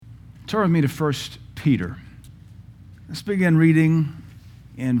Turn with me to 1 Peter. Let's begin reading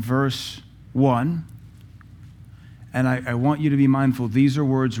in verse 1. And I want you to be mindful, these are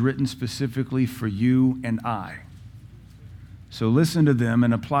words written specifically for you and I. So listen to them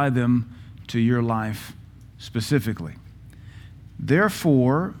and apply them to your life specifically.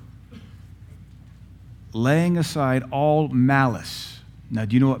 Therefore, laying aside all malice. Now,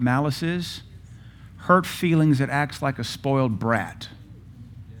 do you know what malice is? Hurt feelings that acts like a spoiled brat.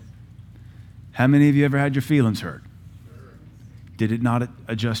 How many of you ever had your feelings hurt? Did it not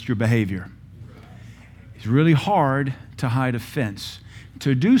adjust your behavior? It's really hard to hide offense.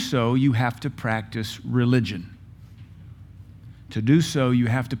 To do so, you have to practice religion. To do so, you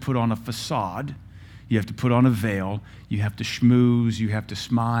have to put on a facade. You have to put on a veil. You have to schmooze. You have to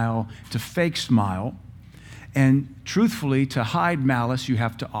smile. To fake smile. And truthfully, to hide malice, you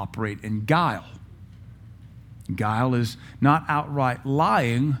have to operate in guile. Guile is not outright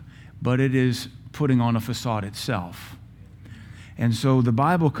lying, but it is putting on a facade itself. And so the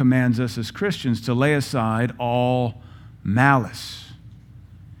Bible commands us as Christians to lay aside all malice.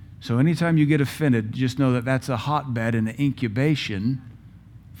 So anytime you get offended, just know that that's a hotbed and an incubation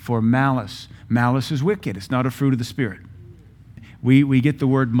for malice. Malice is wicked. It's not a fruit of the Spirit. We get the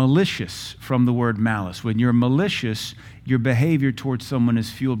word malicious from the word malice. When you're malicious, your behavior towards someone is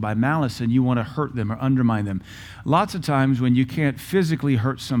fueled by malice and you want to hurt them or undermine them. Lots of times when you can't physically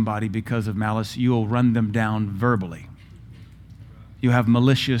hurt somebody because of malice, you'll run them down verbally. You have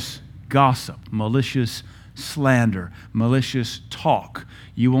malicious gossip, malicious slander, malicious talk.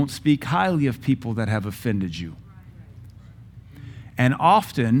 You won't speak highly of people that have offended you. And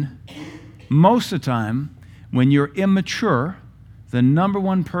often, most of the time, when you're immature, the number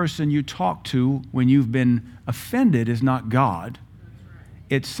one person you talk to when you've been offended is not God.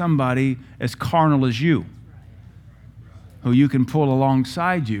 It's somebody as carnal as you, who you can pull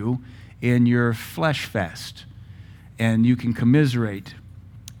alongside you in your flesh fest, and you can commiserate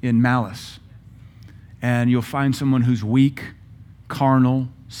in malice. And you'll find someone who's weak, carnal,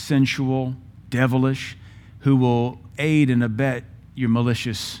 sensual, devilish, who will aid and abet your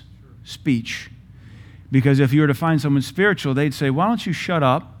malicious speech. Because if you were to find someone spiritual, they'd say, why don't you shut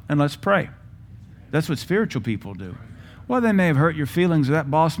up and let's pray? That's what spiritual people do. Well, they may have hurt your feelings, or that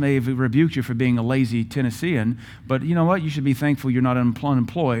boss may have rebuked you for being a lazy Tennessean, but you know what? You should be thankful you're not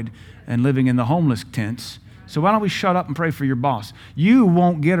unemployed and living in the homeless tents. So why don't we shut up and pray for your boss? You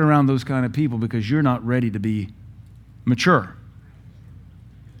won't get around those kind of people because you're not ready to be mature.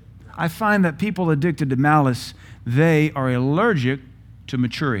 I find that people addicted to malice, they are allergic to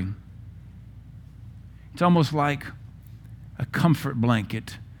maturing. It's almost like a comfort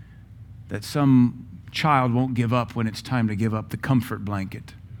blanket that some child won't give up when it's time to give up the comfort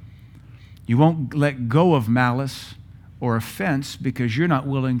blanket. You won't let go of malice or offense because you're not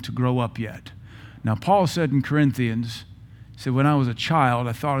willing to grow up yet. Now, Paul said in Corinthians, he said, when I was a child,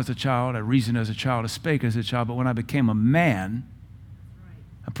 I thought as a child, I reasoned as a child, I spake as a child, but when I became a man,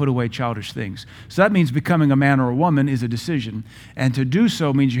 I put away childish things. So that means becoming a man or a woman is a decision. And to do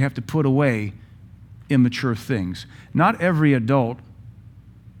so means you have to put away immature things. Not every adult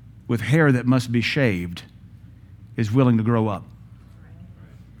with hair that must be shaved is willing to grow up.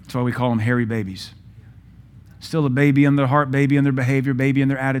 That's why we call them hairy babies. Still a baby in their heart, baby in their behavior, baby in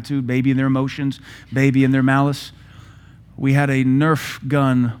their attitude, baby in their emotions, baby in their malice. We had a Nerf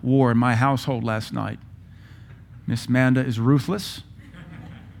gun war in my household last night. Miss Manda is ruthless.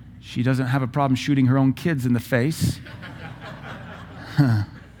 She doesn't have a problem shooting her own kids in the face.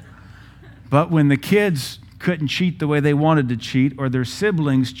 But when the kids couldn't cheat the way they wanted to cheat, or their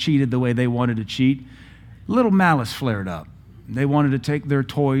siblings cheated the way they wanted to cheat, little malice flared up. They wanted to take their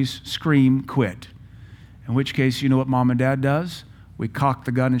toys, scream, quit. In which case, you know what mom and dad does? We cock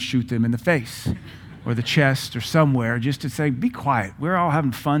the gun and shoot them in the face or the chest or somewhere just to say, be quiet. We're all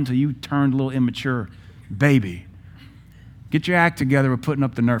having fun till you turned a little immature baby. Get your act together. We're putting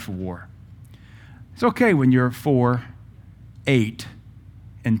up the Nerf war. It's okay when you're 4, 8,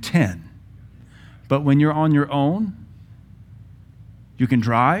 and 10. But when you're on your own, you can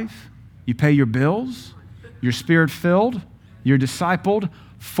drive, you pay your bills, you're spirit-filled, you're discipled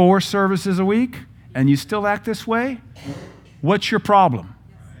 4 services a week, and you still act this way? What's your problem?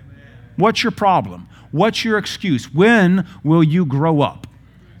 What's your problem? What's your excuse? When will you grow up?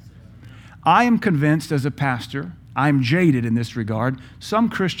 I am convinced as a pastor, I'm jaded in this regard, some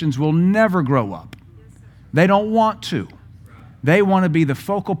Christians will never grow up. They don't want to. They want to be the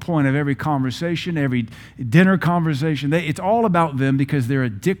focal point of every conversation, every dinner conversation. It's all about them because they're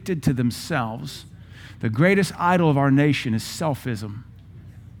addicted to themselves. The greatest idol of our nation is selfism.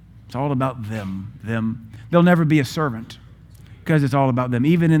 It's all about them. They'll never be a servant because it's all about them.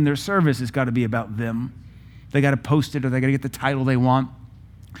 Even in their service, it's got to be about them. They got to post it, or they got to get the title they want.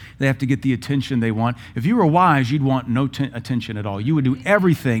 They have to get the attention they want. If you were wise, you'd want no attention at all. You would do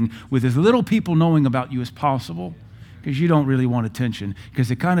everything with as little people knowing about you as possible, because you don't really want attention, because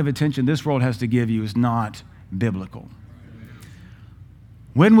the kind of attention this world has to give you is not biblical.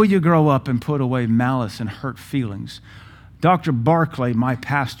 When will you grow up and put away malice and hurt feelings? Dr. Barclay, my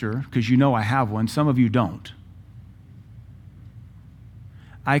pastor, because you know I have one, some of you don't.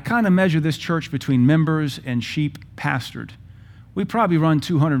 I kind of measure this church between members and sheep pastored. We probably run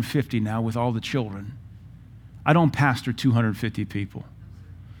 250 now with all the children. I don't pastor 250 people.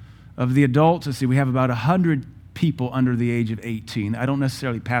 Of the adults, let's see, we have about 100 people under the age of 18. I don't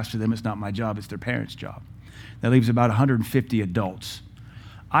necessarily pastor them. It's not my job. It's their parents' job. That leaves about 150 adults.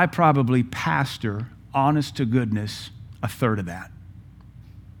 I probably pastor, honest to goodness, a third of that.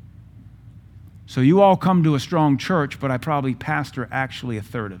 So you all come to a strong church, but I probably pastor actually a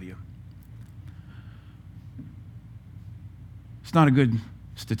third of you. It's not a good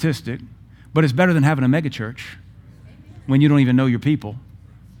statistic, but it's better than having a megachurch when you don't even know your people.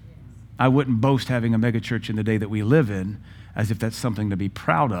 I wouldn't boast having a megachurch in the day that we live in as if that's something to be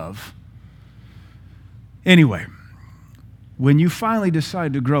proud of. Anyway, when you finally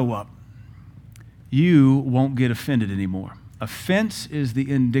decide to grow up, you won't get offended anymore. Offense is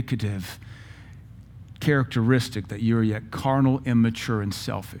the indicative characteristic that you're yet carnal, immature, and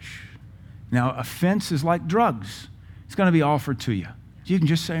selfish. Now, offense is like drugs. It's going to be offered to you. You can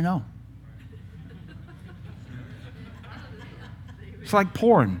just say no. It's like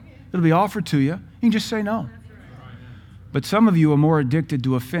porn. It'll be offered to you. You can just say no. But some of you are more addicted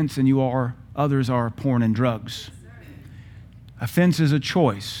to offense than others are porn and drugs. Offense is a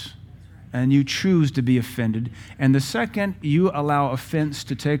choice, and you choose to be offended. And the second you allow offense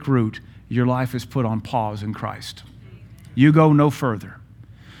to take root, your life is put on pause in Christ. You go no further.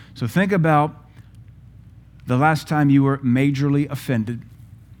 So think about the last time you were majorly offended.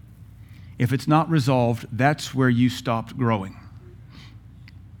 If it's not resolved, that's where you stopped growing.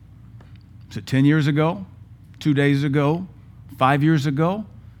 Is it 10 years ago, 2 days ago, 5 years ago,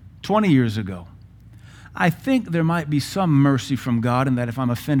 20 years ago? I think there might be some mercy from God in that if I'm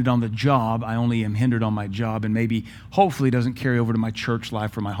offended on the job, I only am hindered on my job, and maybe, hopefully, it doesn't carry over to my church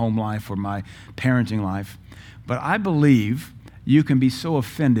life or my home life or my parenting life. But I believe you can be so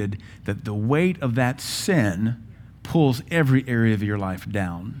offended that the weight of that sin pulls every area of your life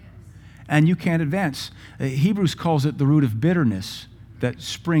down, and you can't advance. Hebrews calls it the root of bitterness that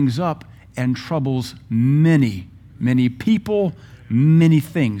springs up and troubles many, many people, many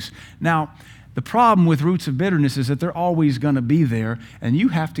things. Now, the problem with roots of bitterness is that they're always going to be there, and you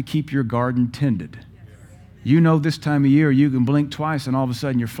have to keep your garden tended. You know, this time of year, you can blink twice, and all of a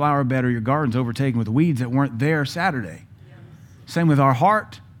sudden your flower bed or your garden's overtaken with weeds that weren't there Saturday. Same with our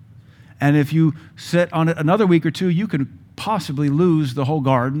heart. And if you sit on it another week or two, you could possibly lose the whole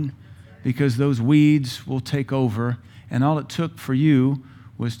garden because those weeds will take over, and all it took for you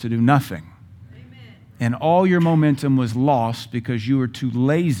was to do nothing. Amen. And all your momentum was lost because you were too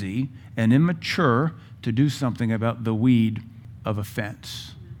lazy and immature to do something about the weed of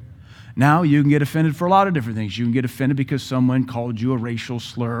offense. Now, you can get offended for a lot of different things. You can get offended because someone called you a racial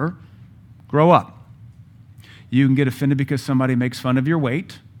slur. Grow up. You can get offended because somebody makes fun of your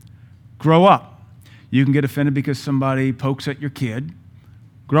weight. Grow up. You can get offended because somebody pokes at your kid.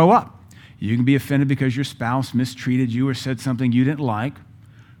 Grow up. You can be offended because your spouse mistreated you or said something you didn't like.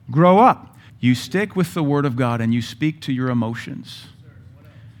 Grow up. You stick with the Word of God and you speak to your emotions.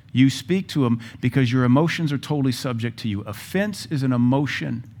 You speak to them because your emotions are totally subject to you. Offense is an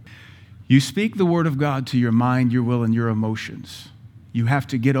emotion. You speak the Word of God to your mind, your will, and your emotions. You have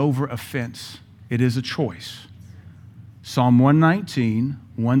to get over offense. It is a choice. Psalm 119,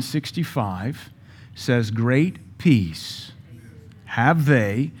 165 says, "Great peace have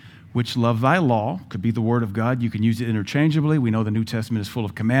they which love thy law." Could be the Word of God. You can use it interchangeably. We know the New Testament is full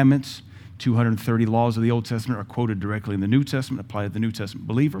of commandments. 230 laws of the Old Testament are quoted directly in the New Testament, apply to the New Testament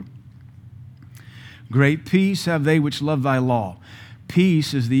believer. Great peace have they which love thy law.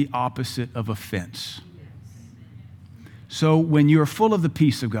 Peace is the opposite of offense. So when you're full of the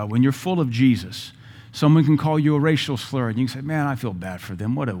peace of God, when you're full of Jesus, someone can call you a racial slur, and you can say, "Man, I feel bad for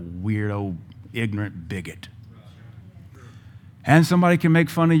them. What a weirdo, ignorant bigot." And somebody can make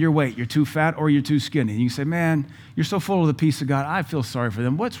fun of your weight. You're too fat or you're too skinny. And you can say, "Man, you're so full of the peace of God. I feel sorry for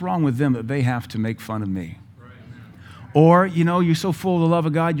them. What's wrong with them that they have to make fun of me?" Or, you're so full of the love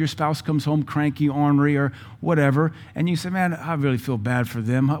of God, your spouse comes home cranky, ornery, or whatever, and you say, "Man, I really feel bad for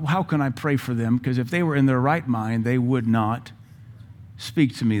them. How can I pray for them? Because if they were in their right mind, they would not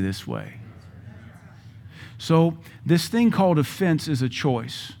speak to me this way." So this thing called offense is a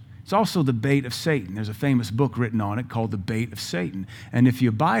choice. It's also the bait of Satan. There's a famous book written on it called The Bait of Satan. And if you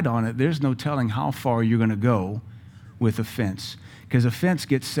abide on it, there's no telling how far you're going to go with offense, because offense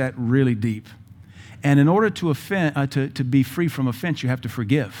gets set really deep. And in order to be free from offense, you have to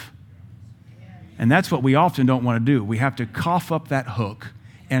forgive. And that's what we often don't want to do. We have to cough up that hook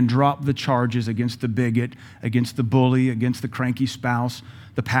and drop the charges against the bigot, against the bully, against the cranky spouse,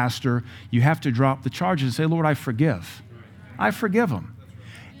 the pastor. You have to drop the charges and say, Lord, I forgive. I forgive them.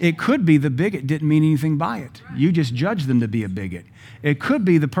 It could be the bigot didn't mean anything by it. You just judged them to be a bigot. It could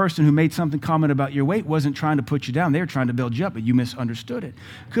be the person who made something comment about your weight wasn't trying to put you down. They were trying to build you up, but you misunderstood it.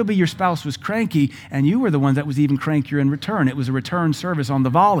 Could be your spouse was cranky, and you were the one that was even crankier in return. It was a return service on the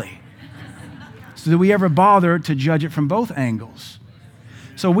volley. So do we ever bother to judge it from both angles?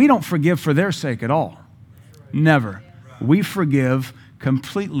 So we don't forgive for their sake at all. Never. We forgive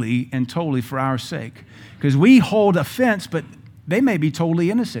completely and totally for our sake. Because we hold offense, but they may be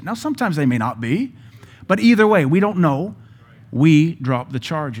totally innocent. Now, sometimes they may not be, but either way, we don't know. We drop the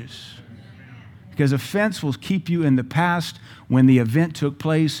charges. Because offense will keep you in the past when the event took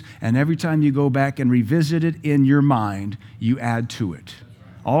place, and every time you go back and revisit it in your mind, you add to it.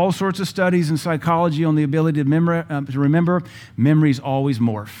 All sorts of studies in psychology on the ability to remember. Memories always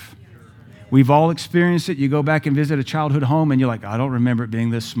morph. We've all experienced it. You go back and visit a childhood home, and you're like, I don't remember it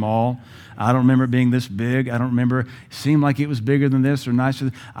being this small. I don't remember it being this big. I don't remember it seemed like it was bigger than this or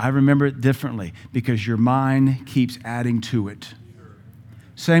nicer. I remember it differently because your mind keeps adding to it.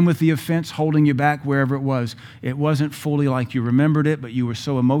 Same with the offense holding you back wherever it was. It wasn't fully like you remembered it, but you were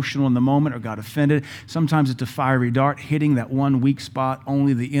so emotional in the moment or got offended. Sometimes it's a fiery dart hitting that one weak spot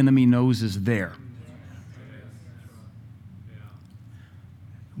only the enemy knows is there.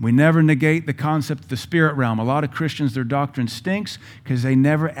 We never negate the concept of the spirit realm. A lot of Christians, their doctrine stinks because they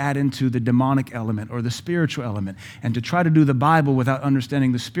never add into the demonic element or the spiritual element. And to try to do the Bible without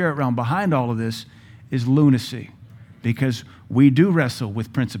understanding the spirit realm behind all of this is lunacy, because we do wrestle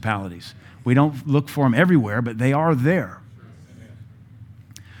with principalities. We don't look for them everywhere, but they are there.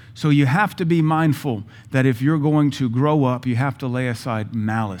 So you have to be mindful that if you're going to grow up, you have to lay aside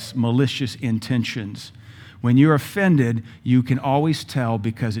malice, malicious intentions. When you're offended, you can always tell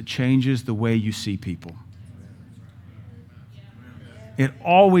because it changes the way you see people. It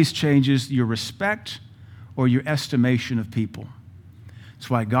always changes your respect or your estimation of people. It's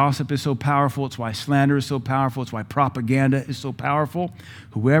why gossip is so powerful. It's why slander is so powerful. It's why propaganda is so powerful.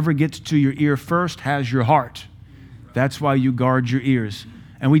 Whoever gets to your ear first has your heart. That's why you guard your ears.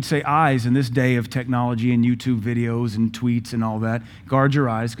 And we'd say eyes in this day of technology and YouTube videos and tweets and all that. Guard your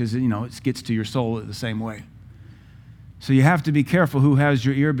eyes because, it gets to your soul the same way. So you have to be careful who has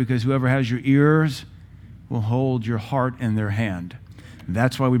your ear, because whoever has your ears will hold your heart in their hand. And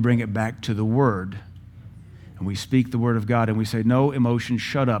that's why we bring it back to the Word. And we speak the Word of God and we say, no emotion,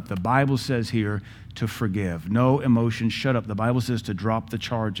 shut up. The Bible says here to forgive. No emotion, shut up. The Bible says to drop the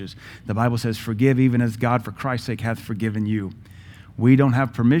charges. The Bible says forgive even as God for Christ's sake hath forgiven you. We don't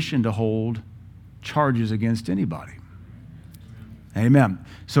have permission to hold charges against anybody. Amen.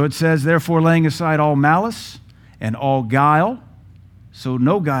 So it says, therefore, laying aside all malice and all guile. So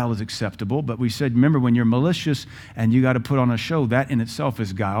no guile is acceptable, but we said, remember, when you're malicious and you got to put on a show, that in itself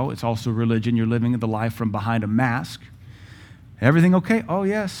is guile. It's also religion. You're living the life from behind a mask. Everything okay? Oh,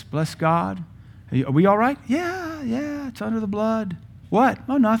 yes, bless God. Are we all right? Yeah, it's under the blood. What?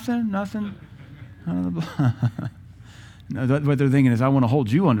 Oh, nothing. Under the blood. No, what they're thinking is, I want to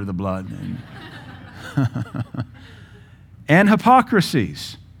hold you under the blood. And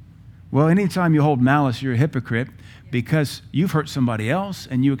hypocrisies. Well, anytime you hold malice, you're a hypocrite, because you've hurt somebody else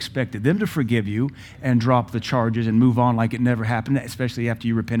and you expected them to forgive you and drop the charges and move on like it never happened, especially after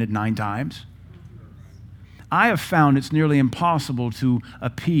you repented 9 times. I have found it's nearly impossible to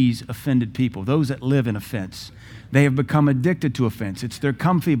appease offended people, those that live in offense. They have become addicted to offense. It's their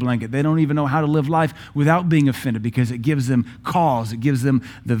comfy blanket. They don't even know how to live life without being offended, because it gives them cause. It gives them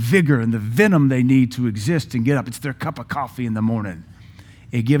the vigor and the venom they need to exist and get up. It's their cup of coffee in the morning.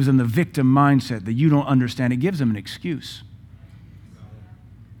 It gives them the victim mindset that you don't understand. It gives them an excuse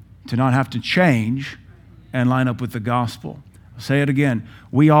to not have to change and line up with the gospel. I'll say it again.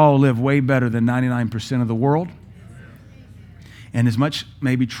 We all live way better than 99% of the world. And as much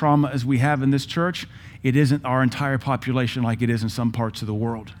maybe trauma as we have in this church, it isn't our entire population like it is in some parts of the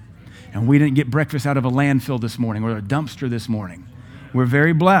world. And we didn't get breakfast out of a landfill this morning or a dumpster this morning. We're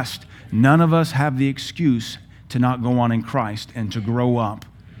very blessed. None of us have the excuse to not go on in Christ and to grow up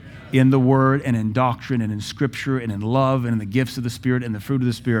in the Word and in doctrine and in Scripture and in love and in the gifts of the Spirit and the fruit of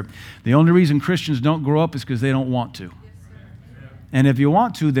the Spirit. The only reason Christians don't grow up is because they don't want to. And if you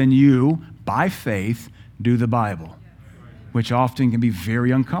want to, then you, by faith, do the Bible, which often can be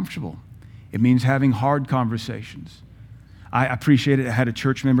very uncomfortable. It means having hard conversations. I appreciate it. I had a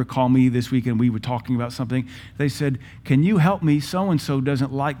church member call me this week and we were talking about something. They said, can you help me? So-and-so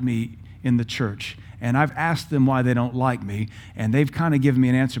doesn't like me in the church. And I've asked them why they don't like me, and they've kind of given me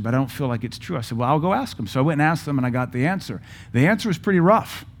an answer, but I don't feel like it's true. I said, well, I'll go ask them. So I went and asked them, and I got the answer. The answer was pretty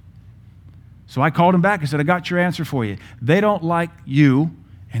rough. So I called them back and said, I got your answer for you. They don't like you,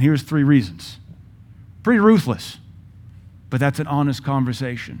 and here's 3 reasons. Pretty ruthless, but that's an honest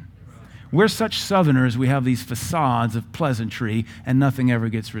conversation. We're such Southerners, we have these facades of pleasantry, and nothing ever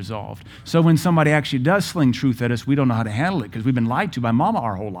gets resolved. So when somebody actually does sling truth at us, we don't know how to handle it because we've been lied to by mama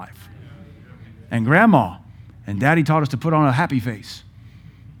our whole life. And grandma and daddy taught us to put on a happy face,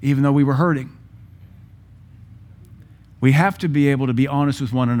 even though we were hurting. We have to be able to be honest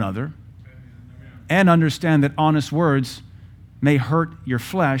with one another and understand that honest words may hurt your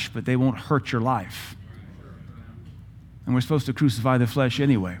flesh, but they won't hurt your life. And we're supposed to crucify the flesh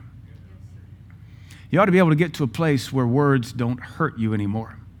anyway. You ought to be able to get to a place where words don't hurt you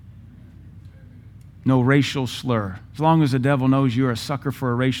anymore. No racial slur. As long as the devil knows you're a sucker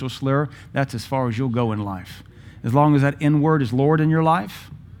for a racial slur, that's as far as you'll go in life. As long as that N-word is Lord in your life,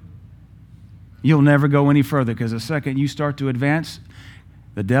 you'll never go any further, because the second you start to advance,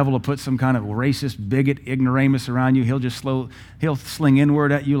 the devil will put some kind of racist, bigot, ignoramus around you. He'll sling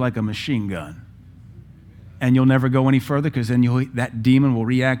N-word at you like a machine gun. And you'll never go any further, because then that demon will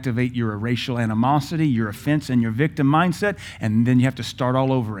reactivate your racial animosity, your offense, and your victim mindset, and then you have to start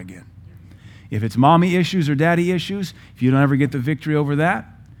all over again. If it's mommy issues or daddy issues, if you don't ever get the victory over that,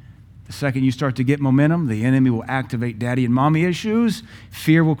 the second you start to get momentum, the enemy will activate daddy and mommy issues.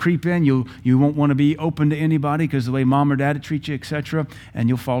 Fear will creep in. You won't want to be open to anybody because of the way mom or dad treat you, etc., and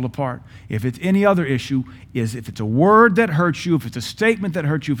you'll fall apart. If it's any other issue, if it's a word that hurts you, if it's a statement that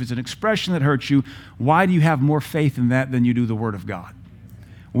hurts you, if it's an expression that hurts you, why do you have more faith in that than you do the Word of God?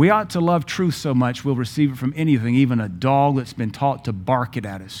 We ought to love truth so much we'll receive it from anything, even a dog that's been taught to bark it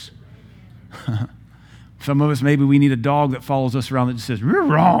at us. Some of us, maybe we need a dog that follows us around that just says, you're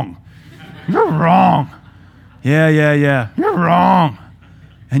wrong. You're wrong. Yeah. You're wrong.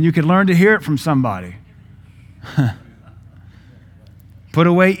 And you can learn to hear it from somebody. Put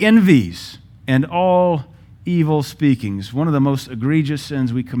away envies and all evil speakings. One of the most egregious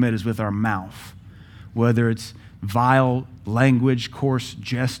sins we commit is with our mouth, whether it's vile language, coarse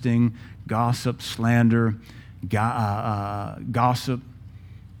jesting, gossip, slander, gossip,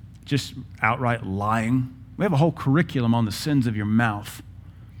 just outright lying. We have a whole curriculum on the sins of your mouth.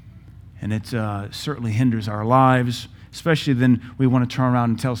 And it certainly hinders our lives, especially then we want to turn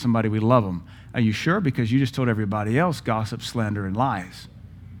around and tell somebody we love them. Are you sure? Because you just told everybody else gossip, slander, and lies.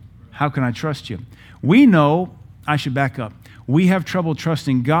 How can I trust you? We know, I should back up. We have trouble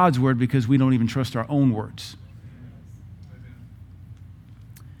trusting God's word because we don't even trust our own words.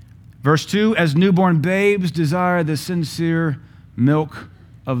 Verse 2, as newborn babes desire the sincere milk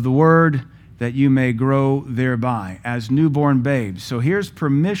of the word, that you may grow thereby. As newborn babes. So here's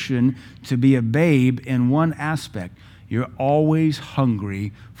permission to be a babe in one aspect. You're always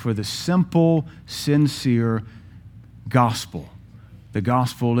hungry for the simple, sincere gospel. The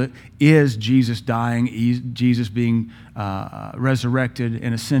gospel is Jesus dying, Jesus being resurrected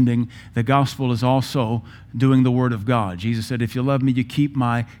and ascending. The gospel is also doing the word of God. Jesus said, if you love me, you keep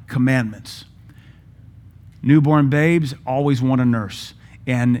my commandments. Newborn babes always want a nurse.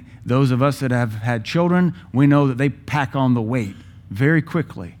 And those of us that have had children, we know that they pack on the weight very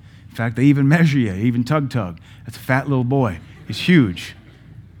quickly. In fact, they even measure you, even Tug. That's a fat little boy. He's huge.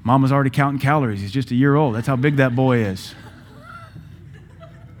 Mama's already counting calories. He's just a year old. That's how big that boy is.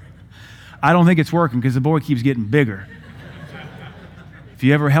 I don't think it's working because the boy keeps getting bigger. If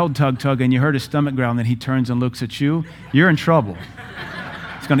you ever held Tug and you heard his stomach growl and then he turns and looks at you, you're in trouble.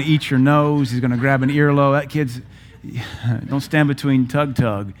 He's going to eat your nose. He's going to grab an earlobe. That kid's... Don't stand between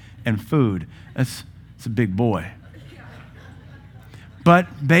Tug and food. It's a big boy.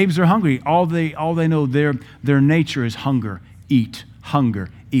 But babes are hungry. All they know, their nature is hunger, eat.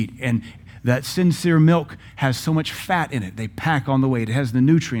 And that sincere milk has so much fat in it. They pack on the weight. It has the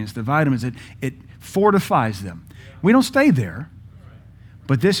nutrients, the vitamins. It fortifies them. We don't stay there.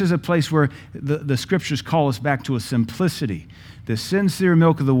 But this is a place where the scriptures call us back to a simplicity. The sincere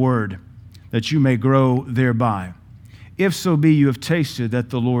milk of the word, that you may grow thereby. If so be you have tasted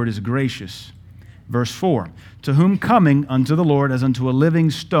that the Lord is gracious. Verse 4, to whom coming unto the Lord as unto a living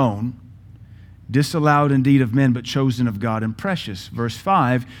stone, disallowed indeed of men, but chosen of God and precious. Verse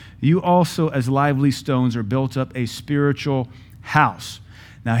 5, you also as lively stones are built up a spiritual house.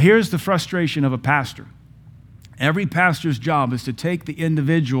 Now here's the frustration of a pastor Every pastor's job is to take the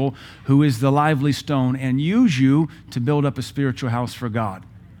individual who is the lively stone and use you to build up a spiritual house for God.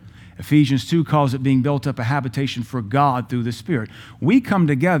 Ephesians 2 calls it being built up a habitation for God through the Spirit. We come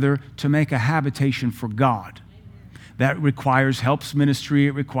together to make a habitation for God. That requires helps ministry.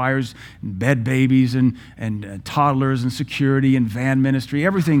 It requires bed babies and toddlers and security and van ministry,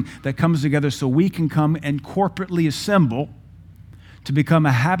 everything that comes together so we can come and corporately assemble to become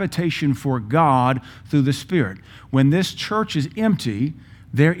a habitation for God through the Spirit. When this church is empty,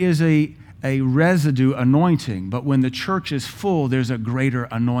 there is a residue anointing, but when the church is full, there's a greater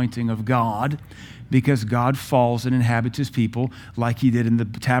anointing of God because God falls and inhabits his people like he did in the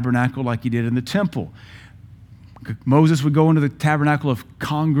tabernacle, like he did in the temple. Moses would go into the tabernacle of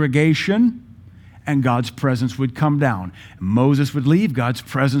congregation and God's presence would come down. Moses would leave, God's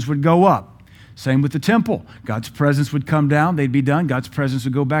presence would go up. Same with the temple. God's presence would come down, they'd be done, God's presence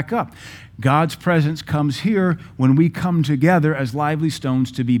would go back up. God's presence comes here when we come together as lively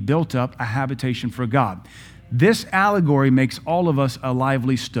stones to be built up, a habitation for God. This allegory makes all of us a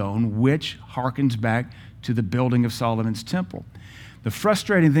lively stone, which harkens back to the building of Solomon's temple. The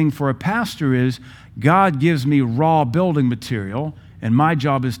frustrating thing for a pastor is God gives me raw building material, and my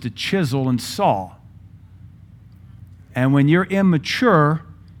job is to chisel and saw. And when you're immature,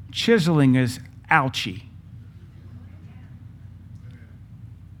 chiseling is ouchy.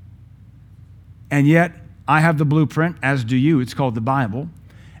 And yet, I have the blueprint, as do you. It's called the Bible.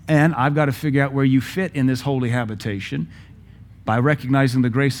 And I've got to figure out where you fit in this holy habitation by recognizing the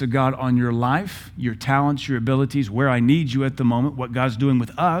grace of God on your life, your talents, your abilities, where I need you at the moment, what God's doing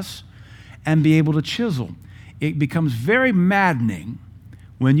with us, and be able to chisel. It becomes very maddening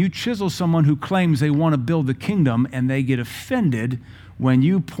when you chisel someone who claims they want to build the kingdom and they get offended when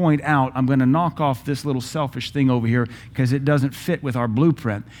you point out, I'm going to knock off this little selfish thing over here because it doesn't fit with our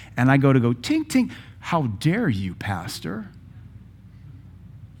blueprint. And I go, tink, tink, how dare you, pastor?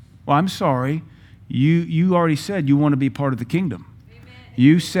 Well, I'm sorry. You already said you want to be part of the kingdom. Amen.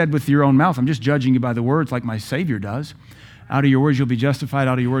 You said with your own mouth, I'm just judging you by the words like my Savior does. Out of your words you'll be justified,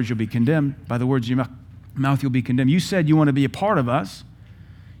 out of your words you'll be condemned. By the words of your mouth you'll be condemned. You said you want to be a part of us.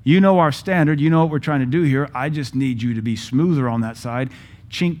 You know our standard. You know what we're trying to do here. I just need you to be smoother on that side.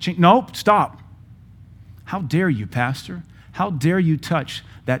 Chink, chink. Nope, stop. How dare you, pastor? How dare you touch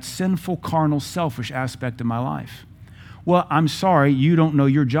that sinful, carnal, selfish aspect of my life? Well, I'm sorry, you don't know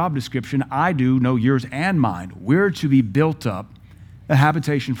your job description. I do know yours and mine. We're to be built up, a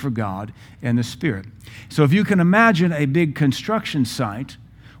habitation for God and the Spirit. So if you can imagine a big construction site,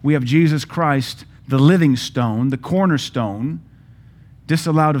 we have Jesus Christ, the living stone, the cornerstone,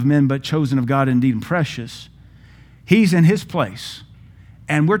 disallowed of men but chosen of God, indeed and precious. He's in his place,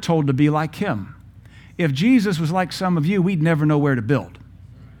 and we're told to be like him. If Jesus was like some of you, we'd never know where to build.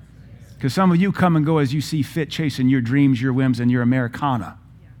 Because some of you come and go as you see fit, chasing your dreams, your whims, and your Americana.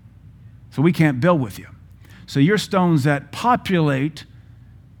 So we can't build with you. So you're stones that populate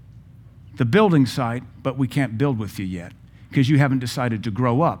the building site, but we can't build with you yet because you haven't decided to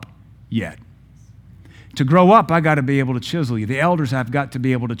grow up yet. To grow up, I got to be able to chisel you. The elders have got to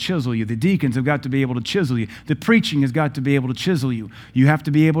be able to chisel you. The deacons have got to be able to chisel you. The preaching has got to be able to chisel you. You have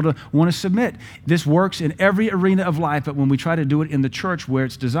to be able to want to submit. This works in every arena of life, but when we try to do it in the church where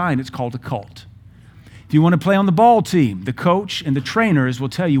it's designed, it's called a cult. If you want to play on the ball team, the coach and the trainers will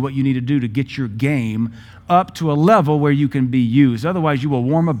tell you what you need to do to get your game up to a level where you can be used. Otherwise, you will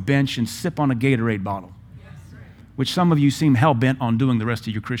warm a bench and sip on a Gatorade bottle, which some of you seem hell-bent on doing the rest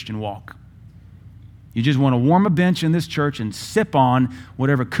of your Christian walk. You just want to warm a bench in this church and sip on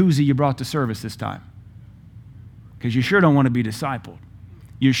whatever koozie you brought to service this time. Because you sure don't want to be discipled.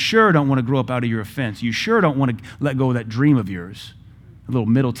 You sure don't want to grow up out of your offense. You sure don't want to let go of that dream of yours. A little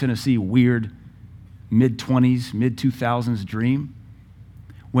Middle Tennessee weird mid-20s, mid-2000s dream.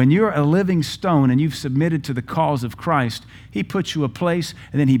 When you're a living stone and you've submitted to the cause of Christ, he puts you a place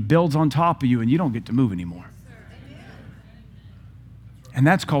and then he builds on top of you and you don't get to move anymore. And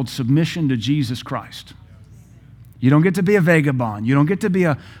that's called submission to Jesus Christ. You don't get to be a vagabond. You don't get to be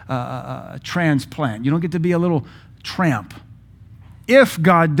a transplant. You don't get to be a little tramp. If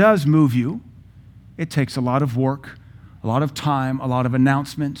God does move you, it takes a lot of work, a lot of time, a lot of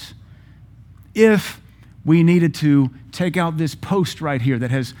announcements. If we needed to take out this post right here that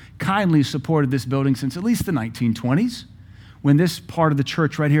has kindly supported this building since at least the 1920s, when this part of the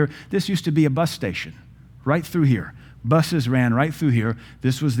church right here, this used to be a bus station right through here. Buses ran right through here.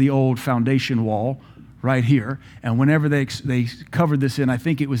 This was the old foundation wall right here. And whenever they covered this in, I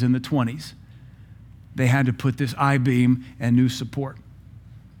think it was in the 20s, they had to put this I-beam and new support.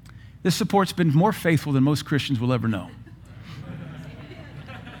 This support's been more faithful than most Christians will ever know.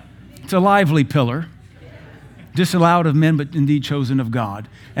 It's a lively pillar. disallowed of men, but indeed chosen of God.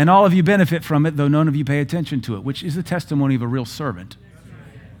 And all of you benefit from it, though none of you pay attention to it, which is the testimony of a real servant.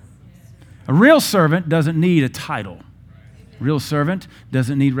 A real servant doesn't need a title. A real servant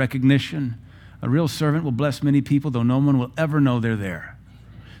doesn't need recognition. A real servant will bless many people, though no one will ever know they're there.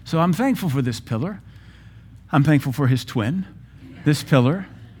 So I'm thankful for this pillar. I'm thankful for his twin, this pillar.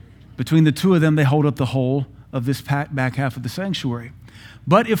 Between the two of them, they hold up the whole of this back half of the sanctuary.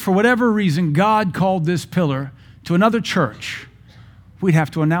 But if for whatever reason God called this pillar to another church, we'd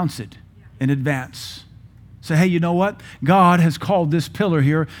have to announce it in advance. Say, hey, you know what? God has called this pillar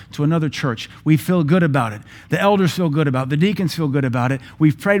here to another church. We feel good about it. The elders feel good about it. The deacons feel good about it.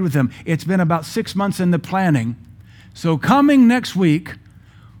 We've prayed with them. It's been about 6 months in the planning. So coming next week,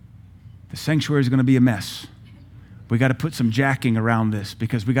 the sanctuary is going to be a mess. We got to put some jacking around this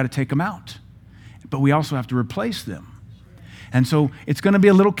because we got to take them out. But we also have to replace them. And so it's going to be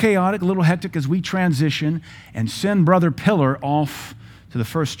a little chaotic, a little hectic as we transition and send Brother Pillar off to the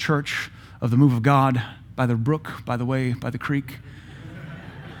first church of the move of God by the brook, by the way, by the creek,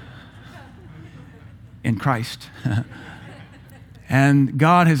 in Christ. And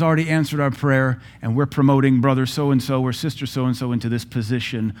God has already answered our prayer, and we're promoting brother so-and-so or sister so-and-so into this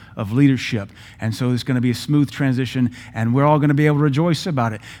position of leadership. And so it's going to be a smooth transition, and we're all going to be able to rejoice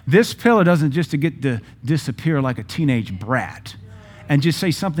about it. This pillar doesn't just to get to disappear like a teenage brat and just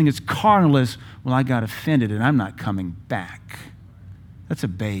say something as carnal as, well, I got offended and I'm not coming back. That's a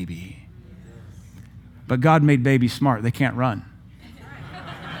baby. But God made babies smart. They can't run.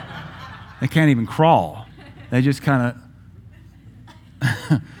 They can't even crawl. They just kind of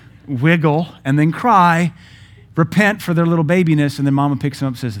wiggle and then cry, repent for their little babiness, and then mama picks them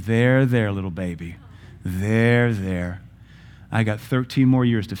up and says, there, little baby. There. I got 13 more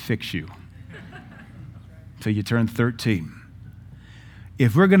years to fix you till you turn 13.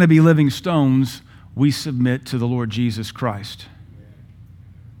 If we're going to be living stones, we submit to the Lord Jesus Christ.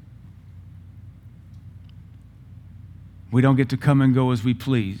 We don't get to come and go as we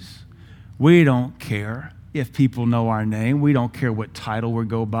please. We don't care if people know our name. We don't care what title we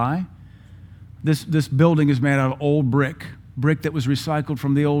go by. This building is made out of old brick that was recycled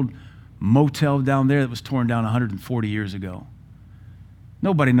from the old motel down there that was torn down 140 years ago.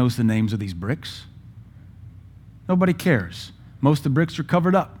 Nobody knows the names of these bricks. Nobody cares. Most of the bricks are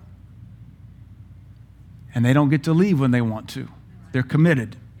covered up. And they don't get to leave when they want to. They're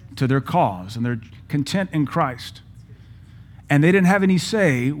committed to their cause, and they're content in Christ. And they didn't have any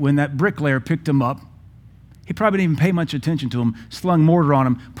say when that bricklayer picked them up. He probably didn't even pay much attention to them, slung mortar on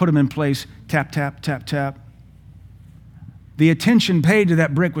them, put them in place, tap, tap, tap, tap. The attention paid to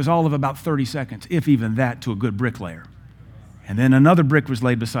that brick was all of about 30 seconds, if even that, to a good bricklayer. And then another brick was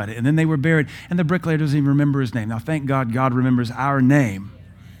laid beside it, and then they were buried, and the bricklayer doesn't even remember his name. Now, thank God, God remembers our name.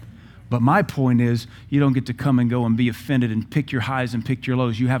 But my point is, you don't get to come and go and be offended and pick your highs and pick your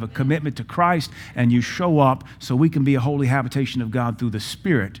lows. You have a commitment to Christ, and you show up so we can be a holy habitation of God through the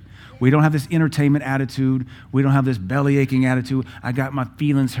Spirit. We don't have this entertainment attitude. We don't have this belly aching attitude. I got my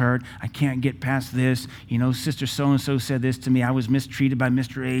feelings hurt. I can't get past this. You know, Sister so-and-so said this to me. I was mistreated by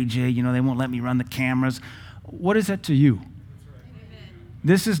Mr. AJ. You know, they won't let me run the cameras. What is that to you?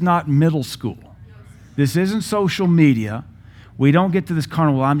 This is not middle school. This isn't social media. We don't get to this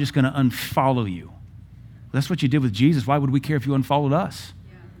carnival, I'm just going to unfollow you. That's what you did with Jesus. Why would we care if you unfollowed us?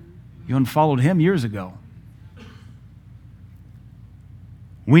 You unfollowed him years ago.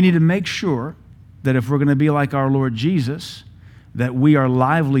 We need to make sure that if we're going to be like our Lord Jesus, that we are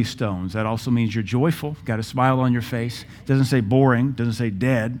lively stones. That also means you're joyful, got a smile on your face. Doesn't say boring, doesn't say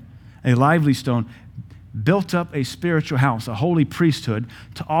dead. A lively stone built up a spiritual house, a holy priesthood,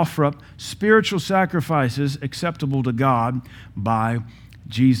 to offer up spiritual sacrifices acceptable to God by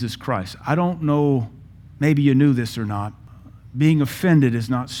Jesus Christ. I don't know, maybe you knew this or not. Being offended is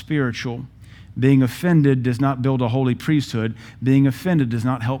not spiritual. Being offended does not build a holy priesthood. Being offended does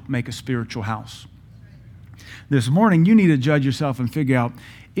not help make a spiritual house. This morning, you need to judge yourself and figure out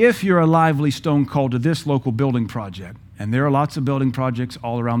if you're a lively stone called to this local building project, and there are lots of building projects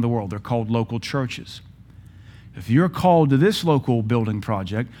all around the world. They're called local churches. If you're called to this local building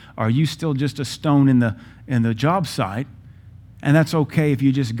project, are you still just a stone in the job site? And that's okay if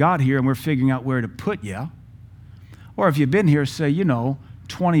you just got here and we're figuring out where to put you. Or if you've been here, say,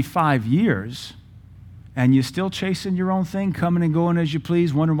 25 years, and you're still chasing your own thing, coming and going as you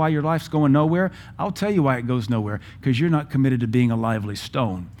please, wondering why your life's going nowhere, I'll tell you why it goes nowhere, because you're not committed to being a lively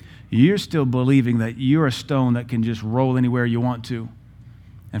stone. You're still believing that you're a stone that can just roll anywhere you want to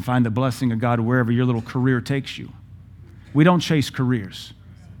and find the blessing of God wherever your little career takes you. We don't chase careers.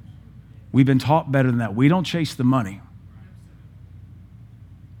 We've been taught better than that. We don't chase the money.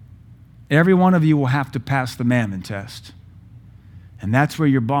 Every one of you will have to pass the Mammon test. And that's where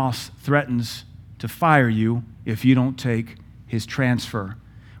your boss threatens to fire you if you don't take his transfer,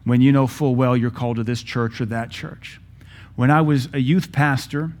 when you know full well you're called to this church or that church. When I was a youth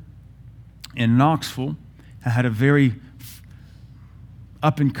pastor in Knoxville, I had a very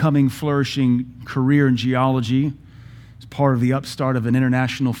up-and-coming, flourishing career in geology. As part of the upstart of an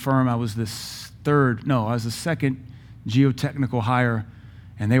international firm, I was the second geotechnical hire,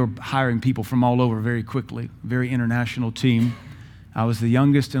 and they were hiring people from all over very quickly, very international team. I was the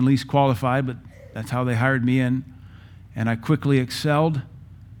youngest and least qualified, but that's how they hired me in. And I quickly excelled,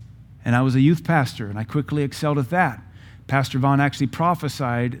 and I was a youth pastor, and I quickly excelled at that. Pastor Vaughn actually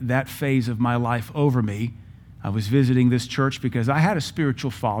prophesied that phase of my life over me. I was visiting this church because I had a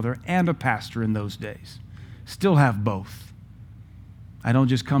spiritual father and a pastor in those days. Still have both. I don't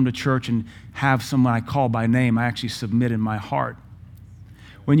just come to church and have someone I call by name. I actually submit in my heart.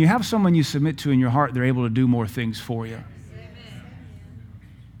 When you have someone you submit to in your heart, they're able to do more things for you.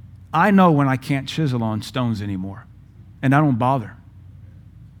 I know when I can't chisel on stones anymore, and I don't bother.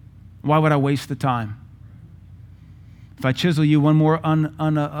 Why would I waste the time? If I chisel you one more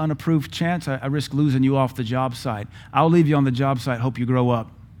unapproved chance, I risk losing you off the job site. I'll leave you on the job site, hope you grow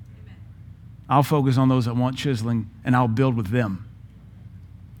up. Amen. I'll focus on those that want chiseling, and I'll build with them.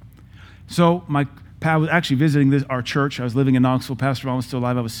 So I was actually visiting our church. I was living in Knoxville. Pastor Vaughn was still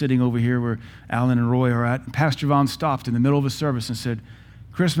alive. I was sitting over here where Alan and Roy are at. And Pastor Vaughn stopped in the middle of a service and said,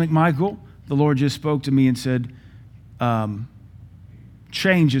 "Chris McMichael, the Lord just spoke to me and said,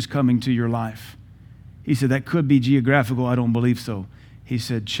 change is coming to your life." He said, "That could be geographical. I don't believe so." He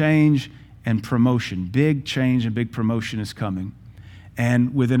said, "Change and promotion. Big change and big promotion is coming."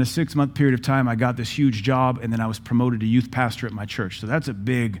 And within a 6-month period of time, I got this huge job, and then I was promoted to youth pastor at my church. So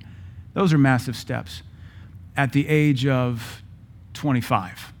those are massive steps. At the age of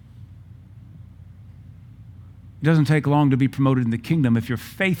 25. It doesn't take long to be promoted in the kingdom if you're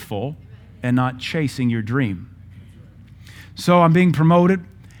faithful and not chasing your dream. So I'm being promoted,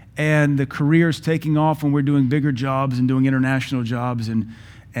 and the career's taking off, and we're doing bigger jobs and doing international jobs.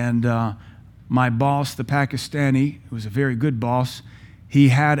 And my boss, the Pakistani, who was a very good boss, he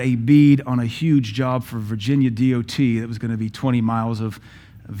had a bead on a huge job for Virginia DOT that was going to be 20 miles of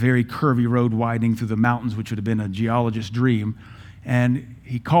a very curvy road widening through the mountains, which would have been a geologist's dream. And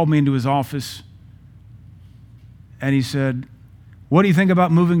he called me into his office, and he said, "What do you think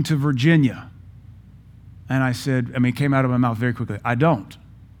about moving to Virginia?" And I said, it came out of my mouth very quickly, "I don't,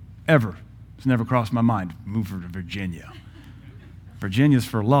 ever. It's never crossed my mind, move her to Virginia. Virginia's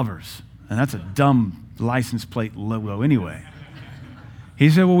for lovers, and that's a dumb license plate logo anyway." He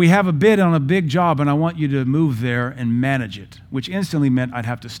said, "Well, we have a bid on a big job, and I want you to move there and manage it," which instantly meant I'd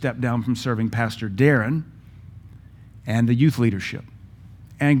have to step down from serving Pastor Darren and the youth leadership.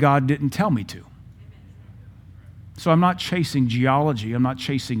 And God didn't tell me to. So I'm not chasing geology. I'm not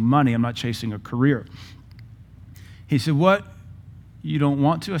chasing money. I'm not chasing a career. He said, "What? You don't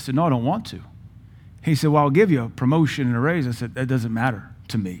want to?" I said, "No, I don't want to." He said, "Well, I'll give you a promotion and a raise." I said, "That doesn't matter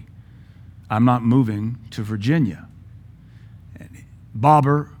to me. I'm not moving to Virginia." And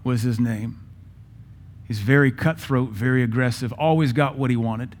Bobber was his name. He's very cutthroat, very aggressive, always got what he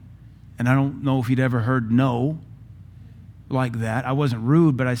wanted. And I don't know if he'd ever heard no like that. I wasn't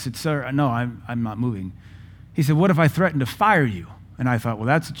rude, but I said, "Sir, no, I'm not moving." He said, "What if I threatened to fire you?" And I thought, well,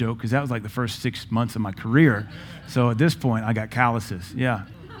 that's a joke, because that was like the first 6 months of my career. So at this point, I got calluses. Yeah.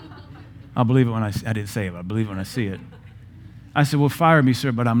 I'll believe it when I didn't say it, but I believe it when I see it. I said, "Well, fire me,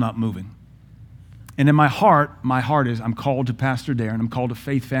 sir, but I'm not moving." And in my heart is, I'm called to Pastor Darren. I'm called to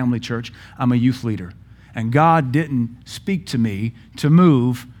Faith Family Church. I'm a youth leader. And God didn't speak to me to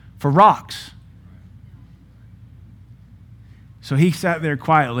move for rocks. So he sat there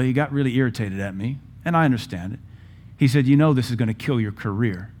quietly. He got really irritated at me, and I understand it. He said, "You know this is going to kill your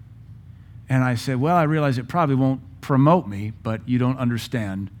career." And I said, "Well, I realize it probably won't promote me, but you don't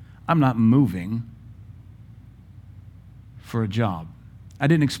understand. I'm not moving for a job." I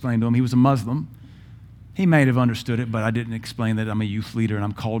didn't explain to him. He was a Muslim. He might have understood it, but I didn't explain that I'm a youth leader and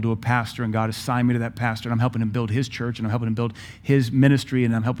I'm called to a pastor, and God assigned me to that pastor, and I'm helping him build his church, and I'm helping him build his ministry,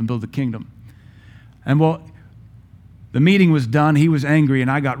 and I'm helping build the kingdom. And well, the meeting was done. He was angry,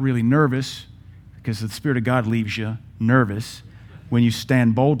 and I got really nervous, because the Spirit of God leaves you nervous when you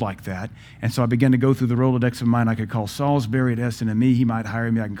stand bold like that. And so I began to go through the Rolodex of mine. I could call Salisbury at S&M. He might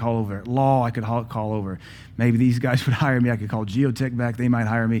hire me. I can call over at Law. I could call over. Maybe these guys would hire me. I could call Geotech back. They might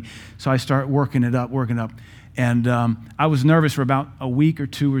hire me. So I start working up. And I was nervous for about a week or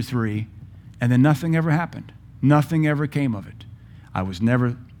 2 or 3, and then nothing ever happened. Nothing ever came of it. I was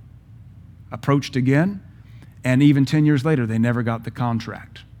never approached again, and even 10 years later, they never got the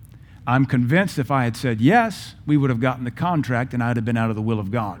contract. I'm convinced if I had said yes, we would have gotten the contract and I'd have been out of the will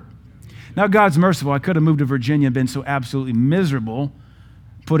of God. Now, God's merciful. I could have moved to Virginia and been so absolutely miserable,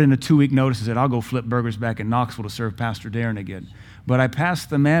 put in a 2-week notice and said, I'll go flip burgers back in Knoxville to serve Pastor Darren again. But I passed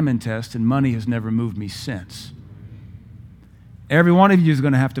the Mammon test, and money has never moved me since. Every one of you is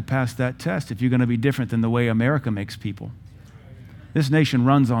going to have to pass that test if you're going to be different than the way America makes people. This nation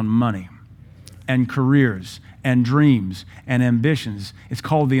runs on money and careers and dreams and ambitions. It's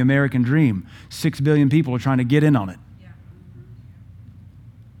called the American dream. 6 billion people are trying to get in on it.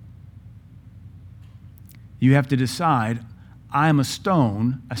 You have to decide, I am a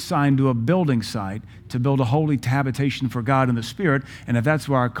stone assigned to a building site to build a holy habitation for God in the Spirit, and if that's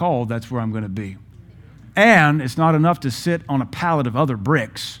where I'm called, that's where I'm going to be. And it's not enough to sit on a pallet of other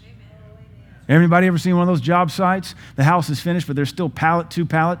bricks. Everybody ever seen one of those job sites? The house is finished, but there's still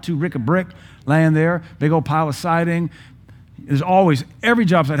two rick of brick laying there, big old pile of siding. There's always, every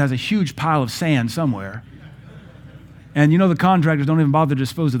job site has a huge pile of sand somewhere. And you know the contractors don't even bother to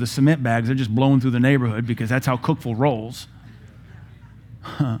dispose of the cement bags. They're just blowing through the neighborhood because that's how Cookeville rolls.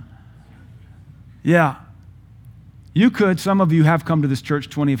 Yeah. Some of you have come to this church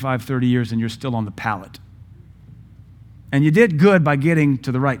 25, 30 years and you're still on the pallet. And you did good by getting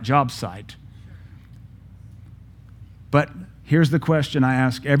to the right job site. But here's the question I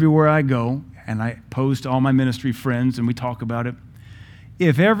ask everywhere I go, and I pose to all my ministry friends, and we talk about it.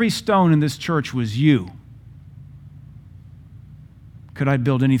 If every stone in this church was you, could I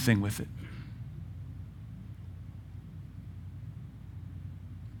build anything with it?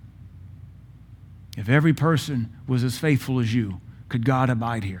 If every person was as faithful as you, could God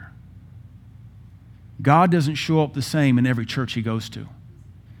abide here? God doesn't show up the same in every church he goes to.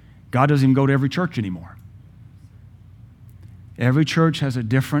 God doesn't even go to every church anymore. Every church has a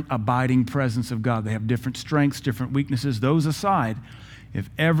different abiding presence of God. They have different strengths, different weaknesses. Those aside, if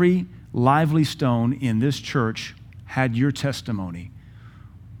every lively stone in this church had your testimony,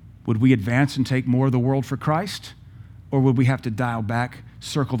 would we advance and take more of the world for Christ? Or would we have to dial back,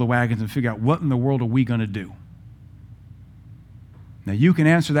 circle the wagons, and figure out what in the world are we going to do? Now, you can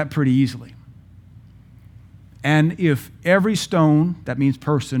answer that pretty easily. And if every stone, that means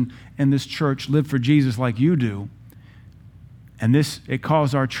person, in this church lived for Jesus like you do, and it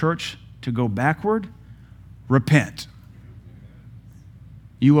caused our church to go backward, repent.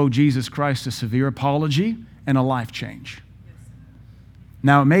 You owe Jesus Christ a severe apology and a life change.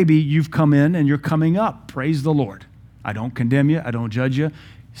 Now, maybe you've come in and you're coming up. Praise the Lord. I don't condemn you. I don't judge you.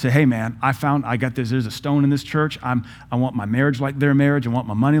 Say, hey, man, I got this. There's a stone in this church. I want my marriage like their marriage. I want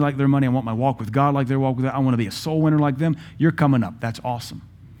my money like their money. I want my walk with God like their walk with God. I want to be a soul winner like them. You're coming up. That's awesome.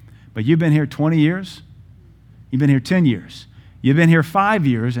 But you've been here 20 years. You've been here 10 years. You've been here 5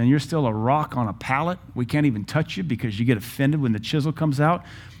 years, and you're still a rock on a pallet. We can't even touch you because you get offended when the chisel comes out.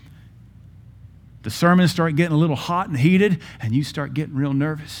 The sermons start getting a little hot and heated, and you start getting real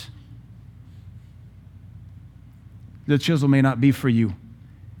nervous. The chisel may not be for you.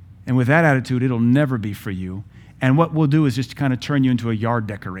 And with that attitude, it'll never be for you. And what we'll do is just kind of turn you into a yard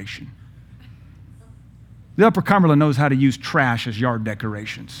decoration. The Upper Cumberland knows how to use trash as yard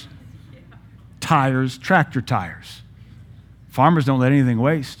decorations. Tires, tractor tires. Farmers don't let anything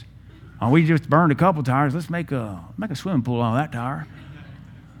waste. We just burned a couple tires. Let's make a swimming pool out of that tire.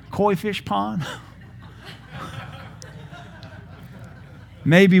 Koi fish pond.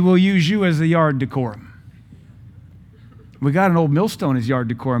 Maybe we'll use you as the yard decorum. We got an old millstone as yard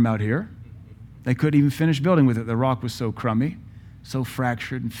decorum out here. They couldn't even finish building with it. The rock was so crummy, so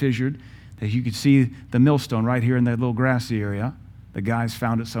fractured and fissured that you could see the millstone right here in that little grassy area. The guys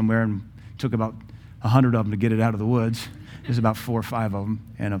found it somewhere and took about 100 of them to get it out of the woods. There's about 4 or 5 of them,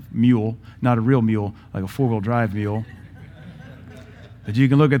 and a mule, not a real mule, like a 4-wheel drive mule. But you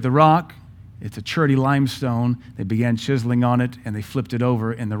can look at the rock. It's a cherty limestone. They began chiseling on it, and they flipped it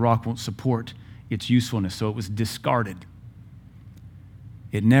over, and the rock won't support its usefulness, so it was discarded.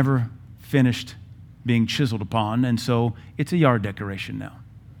 It never finished being chiseled upon, and so it's a yard decoration now.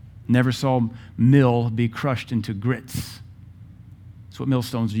 Never saw mill be crushed into grits. That's what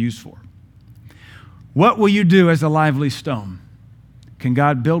millstones are used for. What will you do as a lively stone? Can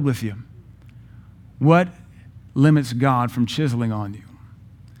God build with you? What limits God from chiseling on you?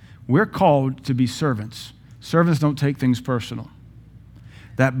 We're called to be servants. Servants don't take things personal.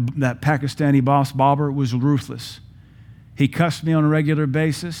 That Pakistani boss, Babar, was ruthless. He cussed me on a regular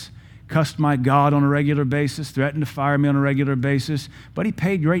basis, cussed my God on a regular basis, threatened to fire me on a regular basis, but he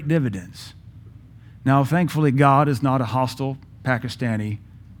paid great dividends. Now, thankfully, God is not a hostile Pakistani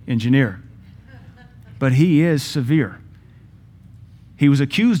engineer, but he is severe. He was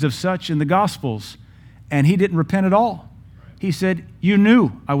accused of such in the Gospels, and he didn't repent at all. He said, you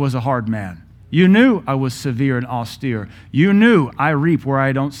knew I was a hard man. You knew I was severe and austere. You knew I reap where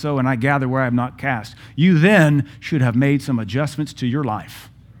I don't sow and I gather where I have not cast. You then should have made some adjustments to your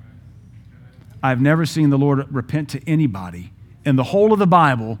life. I've never seen the Lord repent to anybody in the whole of the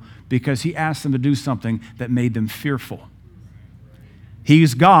Bible because he asked them to do something that made them fearful.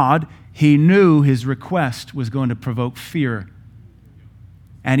 He's God. He knew his request was going to provoke fear.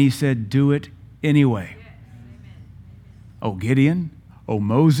 And he said, do it anyway. Oh, Gideon. Oh,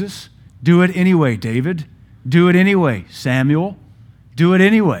 Moses. Do it anyway, David. Do it anyway, Samuel. Do it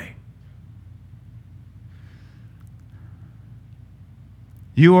anyway.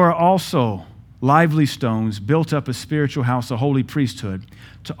 You are also lively stones, built up a spiritual house, a holy priesthood,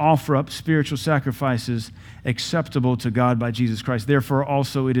 to offer up spiritual sacrifices acceptable to God by Jesus Christ. Therefore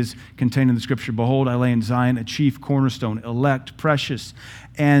also it is contained in the scripture, behold, I lay in Zion a chief cornerstone, elect, precious,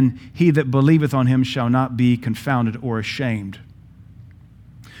 and he that believeth on him shall not be confounded or ashamed.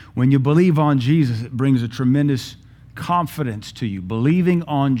 When you believe on Jesus, it brings a tremendous confidence to you. Believing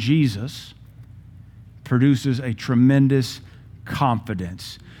on Jesus produces a tremendous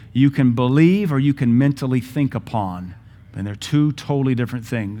confidence. You can believe or you can mentally think upon, and they're two totally different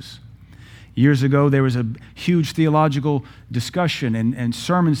things. Years ago, there was a huge theological discussion and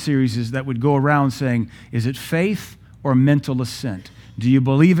sermon series that would go around saying, is it faith or mental assent? Do you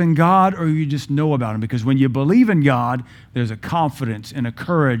believe in God or you just know about him? Because when you believe in God, there's a confidence and a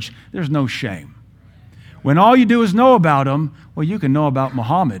courage. There's no shame. When all you do is know about him, well, you can know about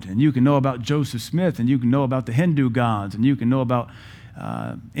Muhammad, and you can know about Joseph Smith, and you can know about the Hindu gods, and you can know about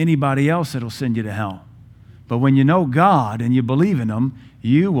anybody else that'll send you to hell. But when you know God and you believe in him,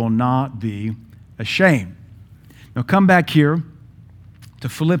 you will not be ashamed. Now come back here to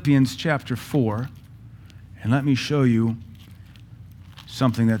Philippians chapter 4, and let me show you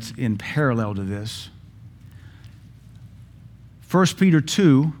something that's in parallel to this. 1 Peter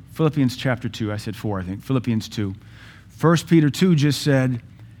 2, Philippians chapter 2, I said 4, I think, Philippians 2. 1 Peter 2 just said,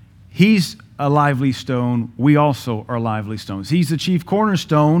 he's a lively stone, we also are lively stones. He's the chief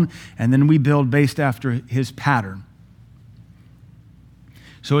cornerstone, and then we build based after his pattern.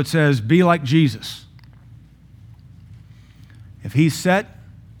 So it says, be like Jesus. If he's set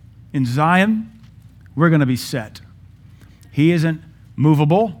in Zion, we're going to be set. He isn't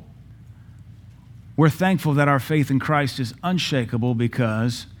movable. We're thankful that our faith in Christ is unshakable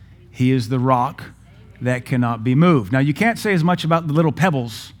because he is the rock that cannot be moved. Now, you can't say as much about the little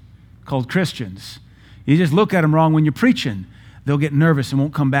pebbles called Christians. You just look at them wrong when you're preaching. They'll get nervous and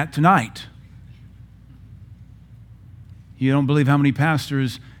won't come back tonight. You don't believe how many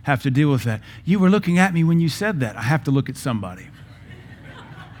pastors have to deal with that. You were looking at me when you said that. I have to look at somebody.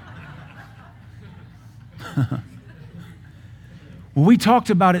 Well, we talked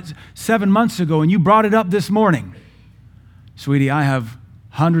about it 7 months ago, and you brought it up this morning. Sweetie, I have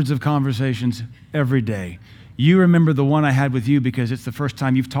hundreds of conversations every day. You remember the one I had with you because it's the first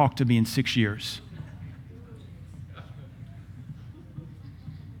time you've talked to me in 6 years.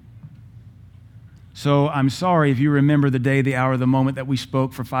 So I'm sorry if you remember the day, the hour, the moment that we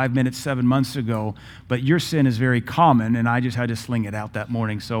spoke for 5 minutes 7 months ago, but your sin is very common, and I just had to sling it out that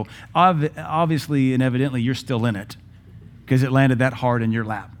morning. So obviously and evidently, you're still in it because it landed that hard in your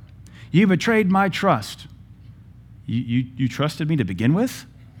lap. You betrayed my trust. You trusted me to begin with?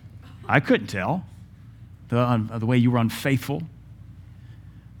 I couldn't tell. The way you were unfaithful,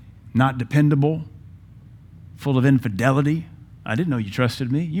 not dependable, full of infidelity. I didn't know you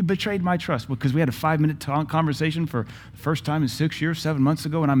trusted me. You betrayed my trust because we had a 5-minute conversation for the first time in 6 years, 7 months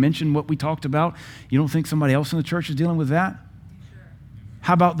ago, and I mentioned what we talked about. You don't think somebody else in the church is dealing with that? Sure.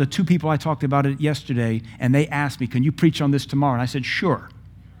 How about the 2 people I talked about it yesterday, and they asked me, can you preach on this tomorrow? And I said, sure.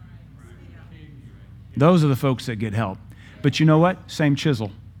 Those are the folks that get help. But you know what? Same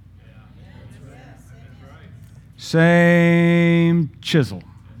chisel. Same chisel.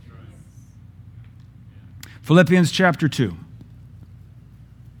 Philippians chapter 2.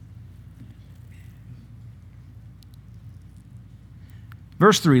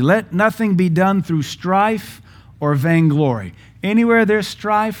 Verse 3, let nothing be done through strife or vainglory. Anywhere there's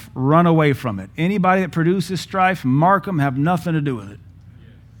strife, run away from it. Anybody that produces strife, mark them, have nothing to do with it.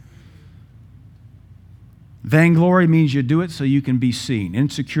 Vainglory means you do it so you can be seen.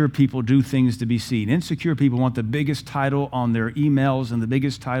 Insecure people do things to be seen. Insecure people want the biggest title on their emails and the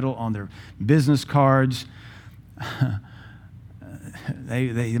biggest title on their business cards.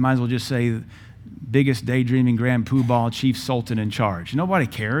 They might as well just say, biggest daydreaming grand poobah, chief sultan in charge. Nobody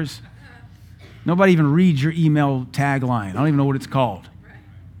cares. Nobody even reads your email tagline. I don't even know what it's called.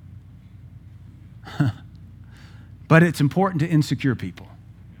 But it's important to insecure people.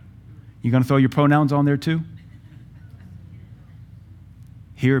 You going to throw your pronouns on there too?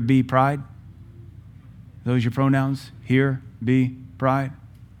 Here be pride. Those your pronouns? Here be pride.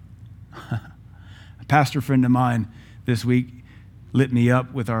 A pastor friend of mine this week lit me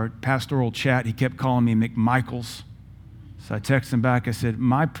up with our pastoral chat. He kept calling me McMichaels. So I texted him back. I said,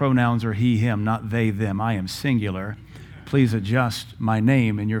 my pronouns are he, him, not they, them. I am singular. Please adjust my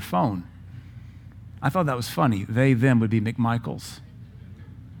name in your phone. I thought that was funny. They, them would be McMichaels.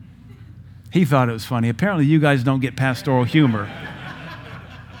 He thought it was funny. Apparently you guys don't get pastoral humor.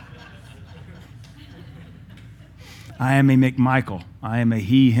 I am a McMichael. I am a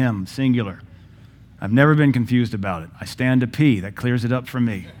he, him, singular. I've never been confused about it. I stand to P. That clears it up for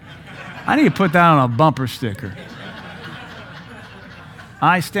me. I need to put that on a bumper sticker.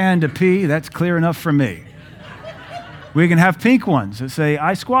 I stand to P. That's clear enough for me. We can have pink ones that say,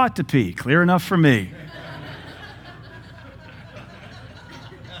 I squat to P. Clear enough for me.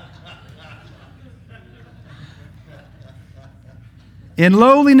 In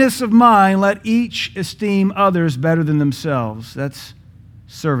lowliness of mind, let each esteem others better than themselves. That's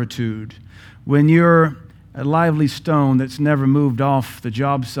servitude. When you're a lively stone that's never moved off the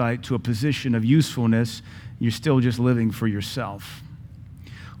job site to a position of usefulness, you're still just living for yourself.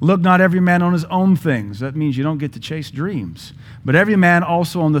 Look not every man on his own things. That means you don't get to chase dreams. But every man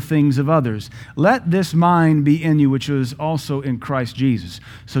also on the things of others. Let this mind be in you, which was also in Christ Jesus.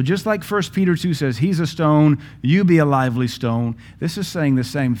 So just like 1 Peter 2 says, he's a stone, you be a lively stone. This is saying the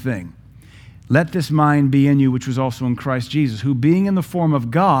same thing. Let this mind be in you, which was also in Christ Jesus, who being in the form of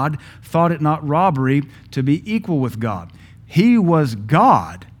God, thought it not robbery to be equal with God. He was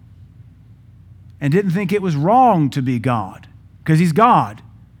God and didn't think it was wrong to be God because he's God.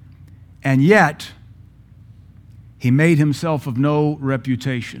 And yet, he made himself of no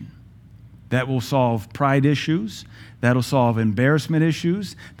reputation. That will solve pride issues. That'll solve embarrassment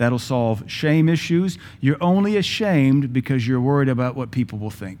issues. That'll solve shame issues. You're only ashamed because you're worried about what people will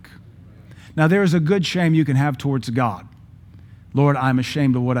think. Now, there is a good shame you can have towards God. Lord, I'm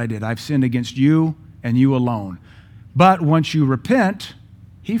ashamed of what I did. I've sinned against you and you alone. But once you repent,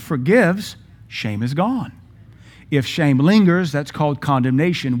 he forgives. Shame is gone. If shame lingers, that's called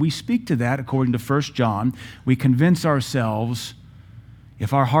condemnation. We speak to that according to 1 John. We convince ourselves,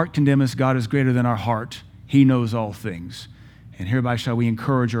 if our heart condemn us, God is greater than our heart. He knows all things. And hereby shall we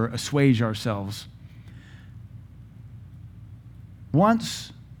encourage or assuage ourselves.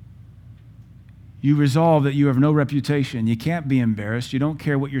 Once you resolve that you have no reputation, you can't be embarrassed, you don't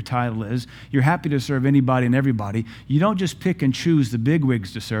care what your title is, you're happy to serve anybody and everybody, you don't just pick and choose the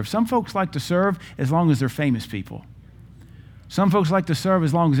bigwigs to serve. Some folks like to serve as long as they're famous people. Some folks like to serve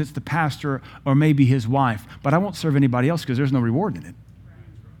as long as it's the pastor or maybe his wife, but I won't serve anybody else because there's no reward in it.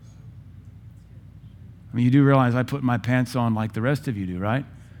 I mean, you do realize I put my pants on like the rest of you do, right?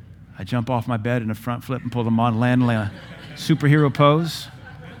 I jump off my bed in a front flip and pull them on, land in a superhero pose,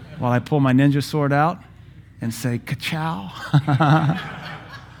 while I pull my ninja sword out and say, ka-chow.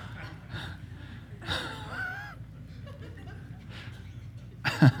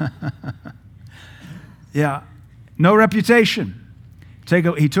 Yeah, no reputation.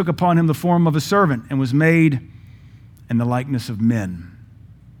 He took upon him the form of a servant and was made in the likeness of men.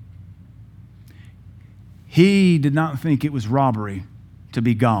 He did not think it was robbery to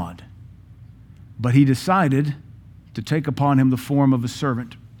be God, but he decided to take upon him the form of a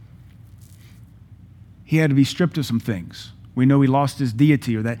servant. He had to be stripped of some things. We know he lost his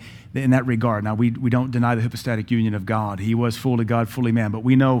deity or that in that regard. Now, we don't deny the hypostatic union of God. He was fully God, fully man. But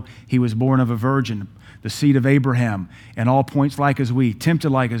we know he was born of a virgin, the seed of Abraham, and all points like as we, tempted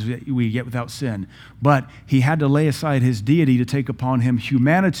like as we, yet without sin. But he had to lay aside his deity to take upon him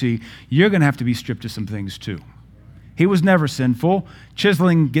humanity. You're going to have to be stripped of some things too. He was never sinful.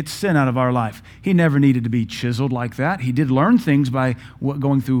 Chiseling gets sin out of our life. He never needed to be chiseled like that. He did learn things by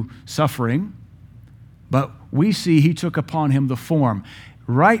going through suffering. But we see he took upon him the form.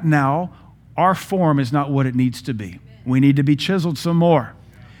 Right now, our form is not what it needs to be. We need to be chiseled some more.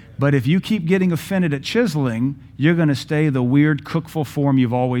 But if you keep getting offended at chiseling, you're going to stay the weird, cookful form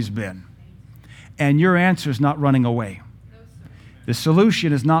you've always been. And your answer is not running away. The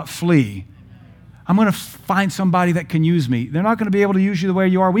solution is not flee. I'm going to find somebody that can use me. They're not going to be able to use you the way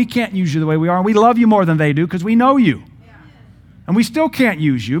you are. We can't use you the way we are. We love you more than they do because we know you. And we still can't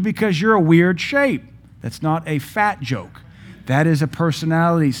use you because you're a weird shape. That's not a fat joke. That is a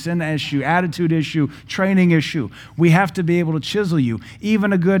personality, sin issue, attitude issue, training issue. We have to be able to chisel you.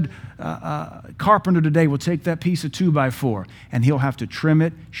 Even a good carpenter today will take that piece of 2x4 and he'll have to trim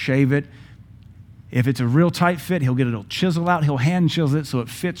it, shave it. If it's a real tight fit, he'll get it, he'll chisel out, he'll hand chisel it so it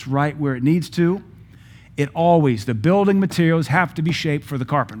fits right where it needs to. The building materials have to be shaped for the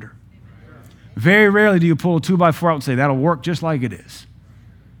carpenter. Very rarely do you pull a 2x4 out and say, that'll work just like it is.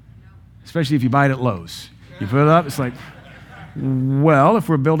 especially if you buy it at Lowe's. You put it up, it's like, well, if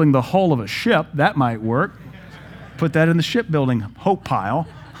we're building the hull of a ship, that might work. Put that in the shipbuilding hope pile.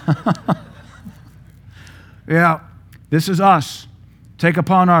 Yeah, this is us. Take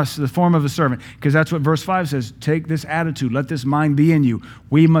upon us the form of a servant, because that's what verse 5 says. Take this attitude, let this mind be in you.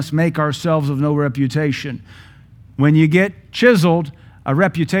 We must make ourselves of no reputation. When you get chiseled, a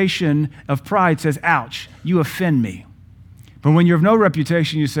reputation of pride says, ouch, you offend me. But when you're of no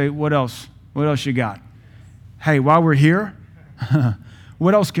reputation, you say, what else? What else you got? Hey, while we're here,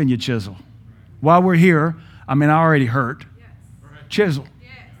 what else can you chisel? While we're here, I already hurt. Chisel.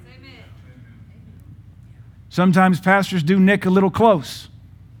 Sometimes pastors do nick a little close.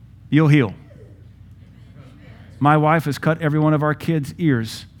 You'll heal. My wife has cut every one of our kids'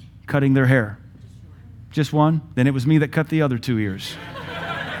 ears, cutting their hair. Just one. Then it was me that cut the other 2 ears.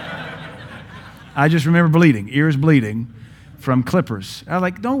 I just remember bleeding, ears bleeding from clippers. I was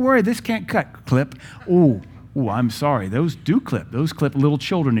like, don't worry, this can't cut. Clip. Ooh, I'm sorry. Those do clip. Those clip little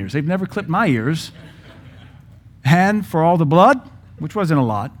children ears. They've never clipped my ears. And for all the blood, which wasn't a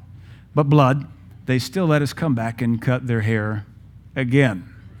lot, but blood, they still let us come back and cut their hair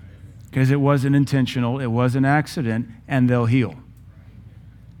again. Because it wasn't intentional, it was an accident, and they'll heal.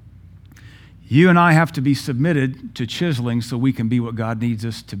 You and I have to be submitted to chiseling so we can be what God needs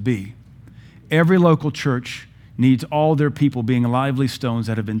us to be. Every local church needs all their people being lively stones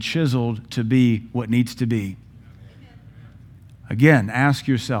that have been chiseled to be what needs to be. Again, ask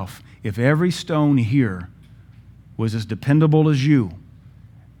yourself, if every stone here was as dependable as you,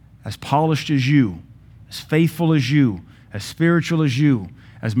 as polished as you, as faithful as you, as spiritual as you,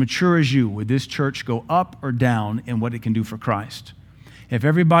 as mature as you, would this church go up or down in what it can do for Christ? If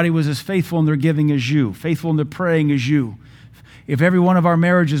everybody was as faithful in their giving as you, faithful in their praying as you, if every one of our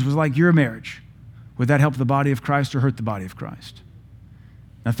marriages was like your marriage, would that help the body of Christ or hurt the body of Christ?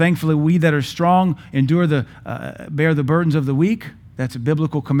 Now, thankfully, we that are strong bear the burdens of the weak. That's a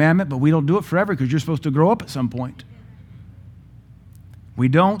biblical commandment, but we don't do it forever because you're supposed to grow up at some point. We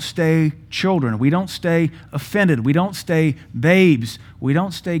don't stay children. We don't stay offended. We don't stay babes. We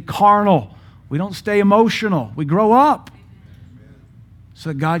don't stay carnal. We don't stay emotional. We grow up so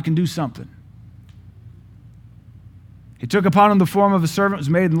that God can do something. He took upon him the form of a servant, was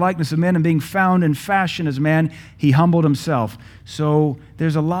made in the likeness of men, and being found in fashion as man, he humbled himself. So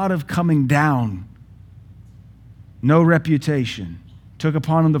there's a lot of coming down. No reputation. Took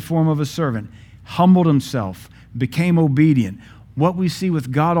upon him the form of a servant, humbled himself, became obedient. What we see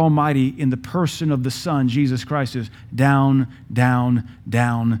with God Almighty in the person of the Son, Jesus Christ, is down, down,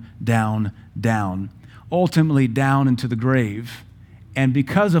 down, down, down. Ultimately down into the grave. And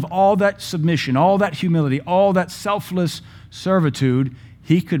because of all that submission, all that humility, all that selfless servitude,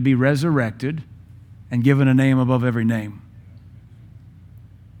 he could be resurrected and given a name above every name.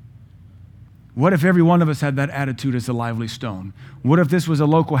 What if every one of us had that attitude as a lively stone? What if this was a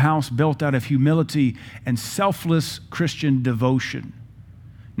local house built out of humility and selfless Christian devotion?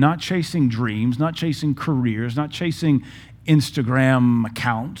 Not chasing dreams, not chasing careers, not chasing Instagram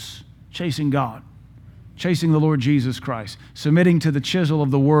accounts, chasing God. Chasing the Lord Jesus Christ, submitting to the chisel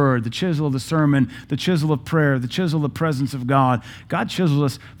of the word, the chisel of the sermon, the chisel of prayer, the chisel of the presence of God. God chisels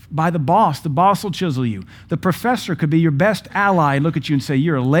us by the boss. The boss will chisel you. The professor could be your best ally and look at you and say,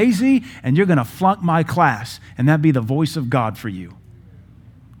 you're lazy and you're going to flunk my class. And that'd be the voice of God for you.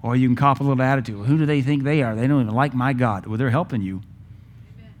 Or you can cop a little attitude. Well, who do they think they are? They don't even like my God. Well, they're helping you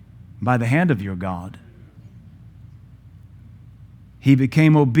by the hand of your God. He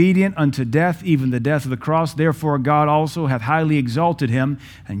became obedient unto death, even the death of the cross. Therefore, God also hath highly exalted him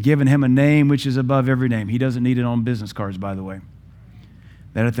and given him a name which is above every name. He doesn't need it on business cards, by the way.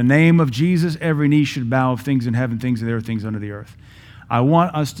 That at the name of Jesus, every knee should bow of things in heaven, things in the earth, things under the earth. I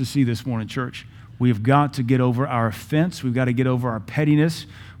want us to see this morning, church. We've got to get over our offense. We've got to get over our pettiness.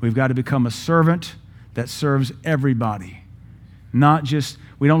 We've got to become a servant that serves everybody. Not just,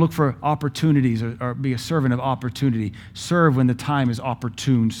 we don't look for opportunities or be a servant of opportunity. Serve when the time is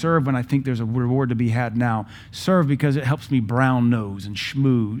opportune. Serve when I think there's a reward to be had now. Serve because it helps me brown nose and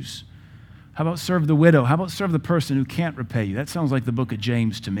schmooze. How about serve the widow? How about serve the person who can't repay you? That sounds like the book of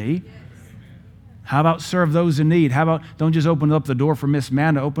James to me. How about serve those in need? How about don't just open up the door for Miss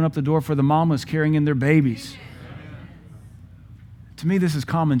Manda, open up the door for the mamas carrying in their babies. To me, this is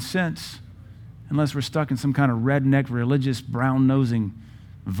common sense. Unless we're stuck in some kind of redneck, religious, brown-nosing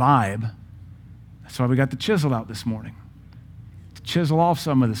vibe. That's why we got the chisel out this morning, to chisel off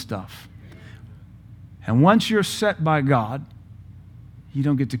some of the stuff. And once you're set by God, you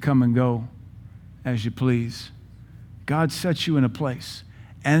don't get to come and go as you please. God sets you in a place.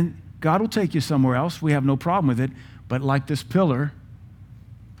 And God will take you somewhere else. We have no problem with it. But like this pillar,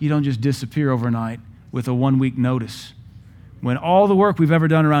 You don't just disappear overnight with a 1-week notice. When all the work we've ever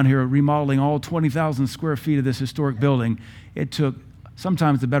done around here, remodeling all 20,000 square feet of this historic building, it took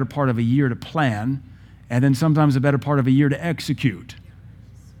sometimes the better part of a year to plan, and then sometimes the better part of a year to execute.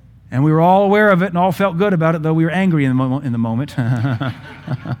 And we were all aware of it and all felt good about it, though we were angry in the moment.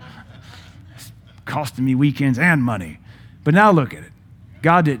 It's costing me weekends and money. But now look at it.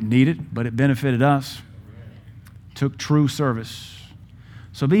 God didn't need it, but it benefited us. Took true service.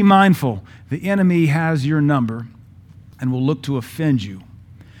 So be mindful. The enemy has your number and will look to offend you.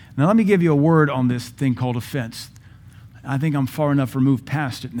 Now let me give you a word on this thing called offense. I think I'm far enough removed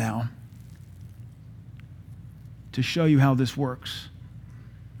past it now to show you how this works.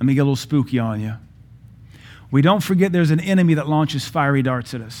 Let me get a little spooky on you. We don't forget there's an enemy that launches fiery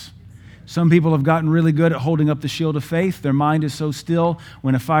darts at us. Some people have gotten really good at holding up the shield of faith. Their mind is so still,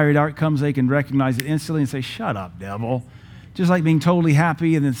 when a fiery dart comes, they can recognize it instantly and say, shut up, devil. Just like being totally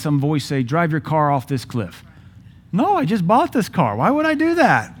happy and then some voice say, drive your car off this cliff. No, I just bought this car. Why would I do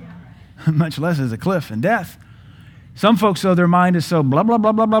that? Much less as a cliff and death. Some folks, though, their mind is so blah, blah,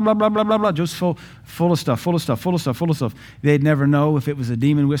 blah, blah, blah, blah, blah, blah, blah, blah, just full of stuff. They'd never know if it was a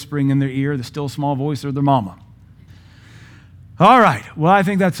demon whispering in their ear, the still small voice, or their mama. All right, well, I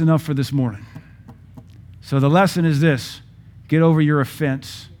think that's enough for this morning. So the lesson is this: get over your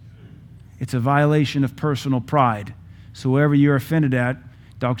offense. It's a violation of personal pride. So wherever you're offended at,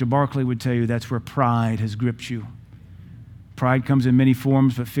 Dr. Barclay would tell you that's where pride has gripped you. Pride comes in many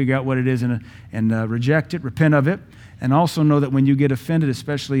forms, but figure out what it is and reject it, repent of it, and also know that when you get offended,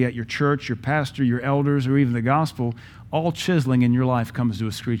 especially at your church, your pastor, your elders, or even the gospel, all chiseling in your life comes to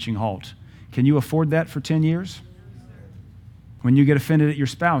a screeching halt. Can you afford that for 10 years? When you get offended at your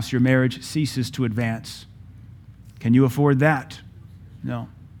spouse, your marriage ceases to advance. Can you afford that? No.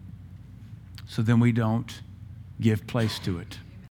 So then we don't give place to it.